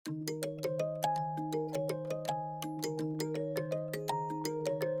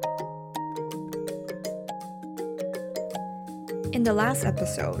In the last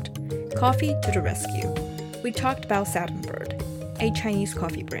episode, Coffee to the Rescue, we talked about Saturnbird, a Chinese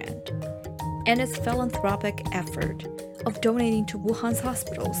coffee brand, and its philanthropic effort of donating to Wuhan's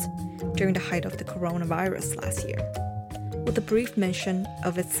hospitals during the height of the coronavirus last year, with a brief mention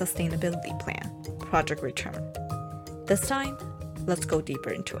of its sustainability plan, Project Return. This time, let's go deeper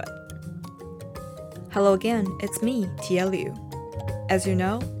into it. Hello again, it's me, Tia Liu. As you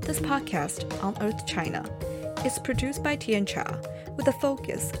know, this podcast, On Earth China, is produced by Tian Cha with a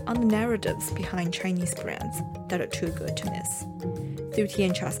focus on the narratives behind Chinese brands that are too good to miss. Through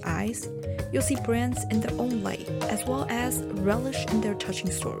Tian Cha's eyes, you'll see brands in their own light as well as relish in their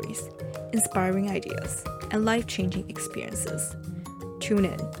touching stories, inspiring ideas, and life-changing experiences. Tune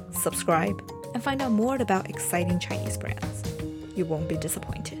in, subscribe, and find out more about exciting Chinese brands. You won't be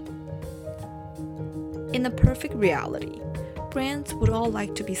disappointed. In a perfect reality, brands would all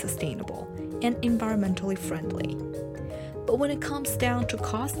like to be sustainable and environmentally friendly. But when it comes down to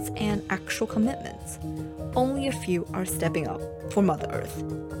costs and actual commitments, only a few are stepping up for Mother Earth.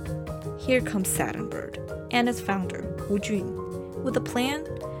 Here comes Saturnbird and its founder, Wu Jun, with a plan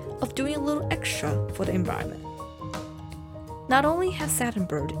of doing a little extra for the environment. Not only has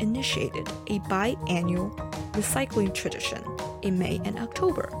Saturnbird initiated a biannual recycling tradition in May and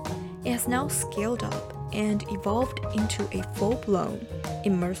October, it has now scaled up and evolved into a full-blown,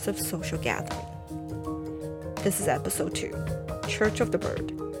 immersive social gathering. This is episode 2, Church of the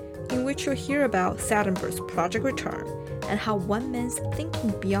Bird, in which you'll hear about Saturnbird's Project Return and how one man's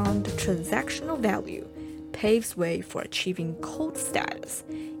thinking beyond the transactional value paves way for achieving cult status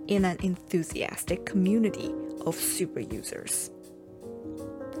in an enthusiastic community of superusers.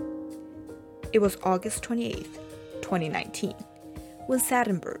 It was August 28th, 2019, when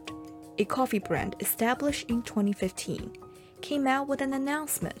Saturnbird, a coffee brand established in 2015, came out with an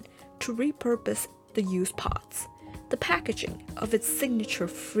announcement to repurpose the used pots, the packaging of its signature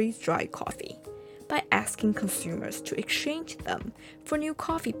freeze-dried coffee, by asking consumers to exchange them for new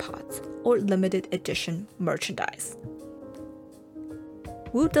coffee pots or limited edition merchandise.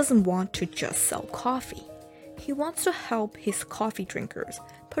 Wu doesn't want to just sell coffee. He wants to help his coffee drinkers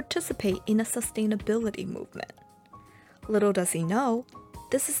participate in a sustainability movement. Little does he know,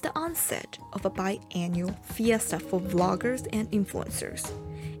 this is the onset of a biannual fiesta for vloggers and influencers,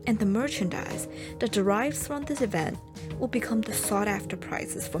 and the merchandise that derives from this event will become the sought-after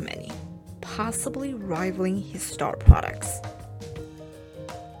prizes for many, possibly rivaling his star products.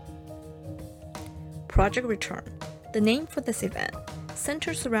 Project Return, the name for this event,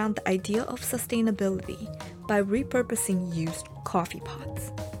 centers around the idea of sustainability by repurposing used coffee pots.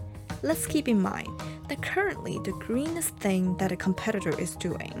 Let's keep in mind that currently the greenest thing that a competitor is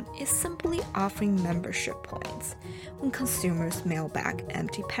doing is simply offering membership points when consumers mail back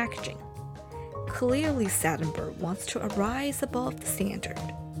empty packaging. Clearly, Saturnbird wants to arise above the standard.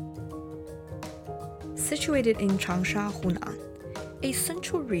 Situated in Changsha, Hunan, a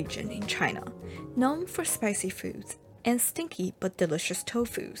central region in China known for spicy foods and stinky but delicious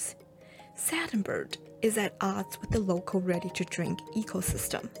tofus, Saturnbird is at odds with the local ready-to-drink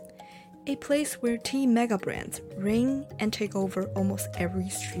ecosystem, a place where tea mega brands reign and take over almost every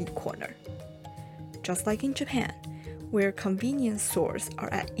street corner. Just like in Japan, where convenience stores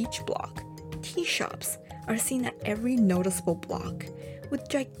are at each block, tea shops are seen at every noticeable block, with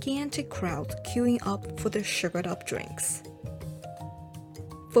gigantic crowds queuing up for their sugared-up drinks.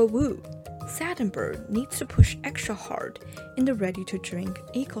 For Wu, Saturnbird needs to push extra hard in the ready-to-drink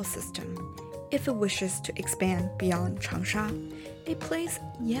ecosystem if it wishes to expand beyond Changsha, a place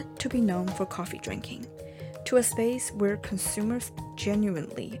yet to be known for coffee drinking, to a space where consumers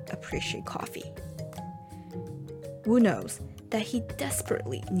genuinely appreciate coffee. Wu knows that he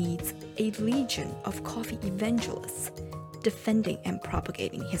desperately needs a legion of coffee evangelists defending and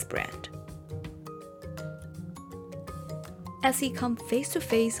propagating his brand. As he comes face to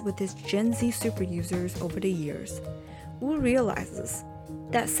face with his Gen Z superusers over the years, Wu realizes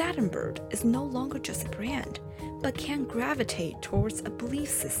that Saturnbird is no longer just a brand, but can gravitate towards a belief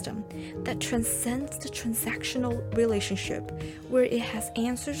system that transcends the transactional relationship, where it has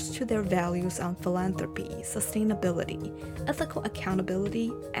answers to their values on philanthropy, sustainability, ethical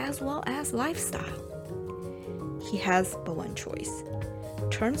accountability, as well as lifestyle. He has but one choice: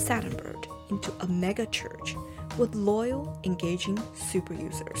 turn Saturnbird into a mega church with loyal, engaging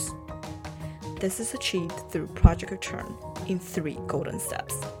superusers. This is achieved through Project Return in 3 golden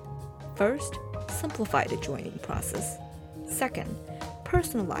steps. First, simplify the joining process. Second,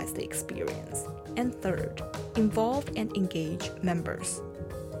 personalize the experience. And third, involve and engage members.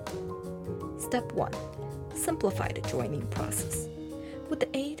 Step 1. Simplify the joining process. With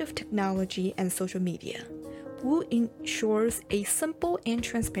the aid of technology and social media, Wu ensures a simple and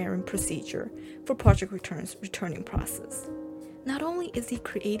transparent procedure for Project Return's returning process. Not only is he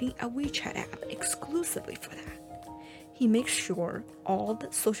creating a WeChat app exclusively for that, he makes sure all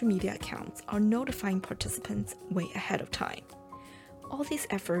the social media accounts are notifying participants way ahead of time. All these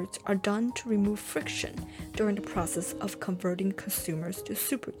efforts are done to remove friction during the process of converting consumers to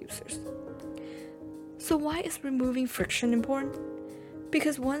super users. So why is removing friction important?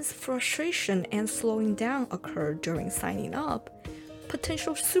 Because once frustration and slowing down occur during signing up,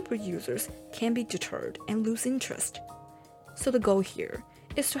 potential super users can be deterred and lose interest. So the goal here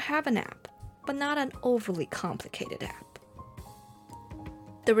is to have an app, but not an overly complicated app.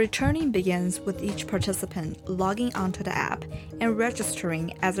 The returning begins with each participant logging onto the app and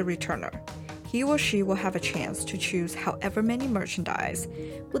registering as a returner. He or she will have a chance to choose however many merchandise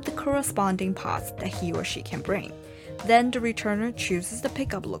with the corresponding pots that he or she can bring. Then the returner chooses the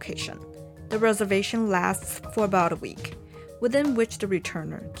pickup location. The reservation lasts for about a week, within which the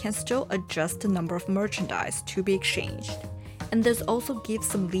returner can still adjust the number of merchandise to be exchanged, and this also gives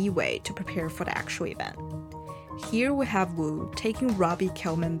some leeway to prepare for the actual event. Here we have Wu taking Robbie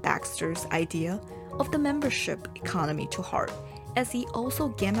Kellman-Baxter's idea of the membership economy to heart, as he also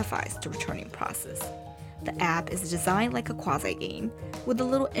gamifies the returning process. The app is designed like a quasi-game, with a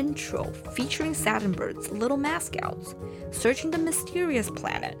little intro featuring Saturnbird's little mascots, searching the mysterious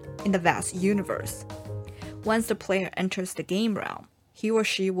planet in the vast universe. Once the player enters the game realm, he or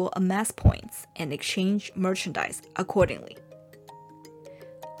she will amass points and exchange merchandise accordingly.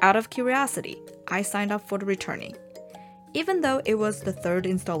 Out of curiosity, I signed up for the returning. Even though it was the third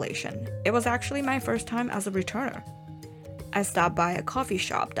installation, it was actually my first time as a returner. I stopped by a coffee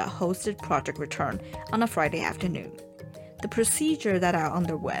shop that hosted Project Return on a Friday afternoon. The procedure that I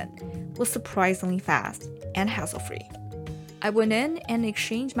underwent was surprisingly fast and hassle-free. I went in and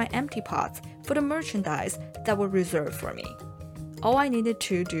exchanged my empty pots for the merchandise that were reserved for me. All I needed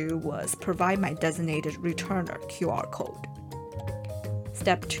to do was provide my designated returner QR code.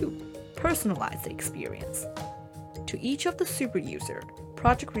 Step 2. Personalize the experience. To each of the super users,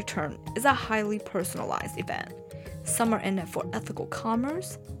 Project Return is a highly personalized event. Some are in it for ethical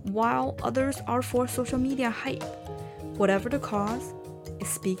commerce, while others are for social media hype. Whatever the cause, it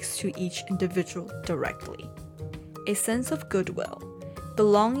speaks to each individual directly. A sense of goodwill,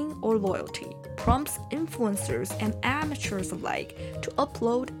 belonging, or loyalty prompts influencers and amateurs alike to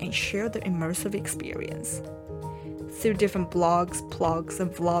upload and share their immersive experience. Through different blogs, blogs,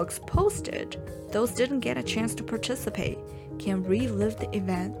 and vlogs posted, those didn't get a chance to participate can relive the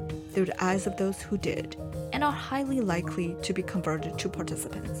event through the eyes of those who did, and are highly likely to be converted to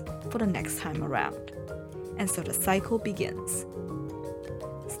participants for the next time around. And so the cycle begins.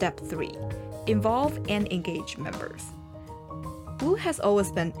 Step 3. Involve and engage members. Wu has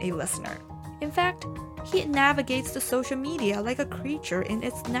always been a listener. In fact, he navigates the social media like a creature in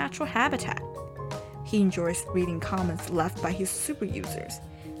its natural habitat. He enjoys reading comments left by his super users,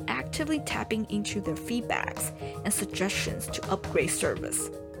 actively tapping into their feedbacks and suggestions to upgrade service,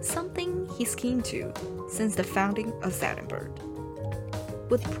 something he's keen to since the founding of Saturnbird.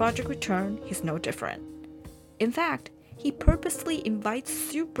 With Project Return, he's no different. In fact, he purposely invites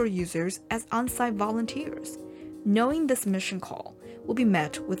super users as on-site volunteers, knowing this mission call will be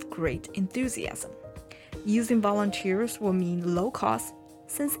met with great enthusiasm. Using volunteers will mean low cost,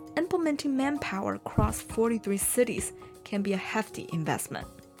 since implementing manpower across 43 cities can be a hefty investment.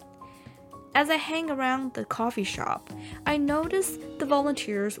 As I hang around the coffee shop, I noticed the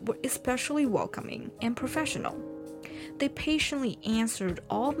volunteers were especially welcoming and professional. They patiently answered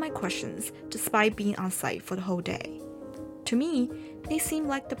all of my questions despite being on site for the whole day. To me, they seemed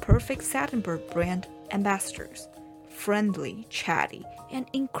like the perfect Saturnbird brand ambassadors, friendly, chatty, and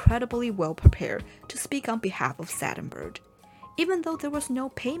incredibly well prepared to speak on behalf of Saturnbird, even though there was no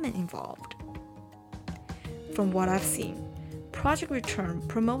payment involved. From what I've seen, Project Return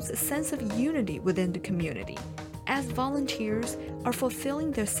promotes a sense of unity within the community, as volunteers are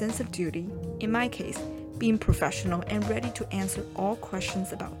fulfilling their sense of duty, in my case, being professional and ready to answer all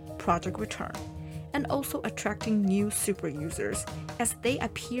questions about Project Return, and also attracting new super users as they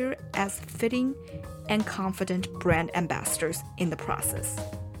appear as fitting and confident brand ambassadors in the process.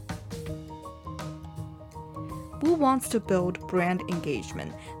 Wu wants to build brand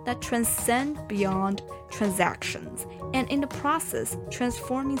engagement that transcends beyond transactions, and in the process,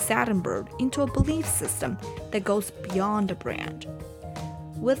 transforming Saturnbird into a belief system that goes beyond the brand.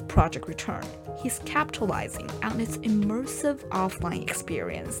 With Project Return, he's capitalizing on its immersive offline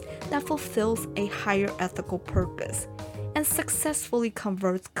experience that fulfills a higher ethical purpose and successfully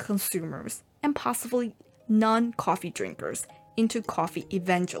converts consumers and possibly non-coffee drinkers into coffee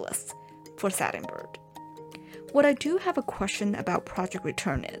evangelists for Saturnbird. What I do have a question about Project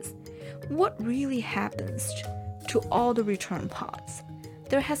Return is, what really happens to all the return pods?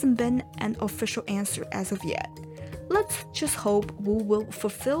 There hasn't been an official answer as of yet. Let's just hope Wu will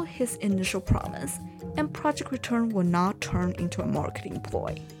fulfill his initial promise and Project Return will not turn into a marketing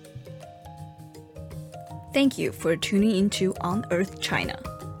ploy. Thank you for tuning into On Earth China.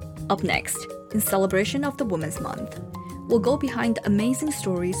 Up next, in celebration of the Women's Month, we'll go behind the amazing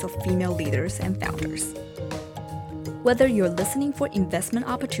stories of female leaders and founders. Whether you're listening for investment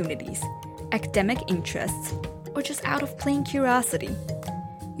opportunities, academic interests, or just out of plain curiosity,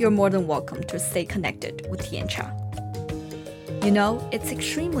 you're more than welcome to stay connected with Tiancha. You know, it's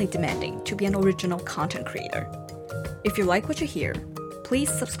extremely demanding to be an original content creator. If you like what you hear,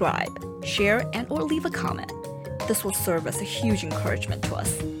 please subscribe, share, and/or leave a comment. This will serve as a huge encouragement to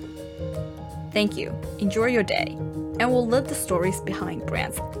us. Thank you, enjoy your day, and we'll live the stories behind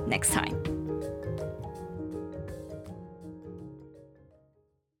brands next time.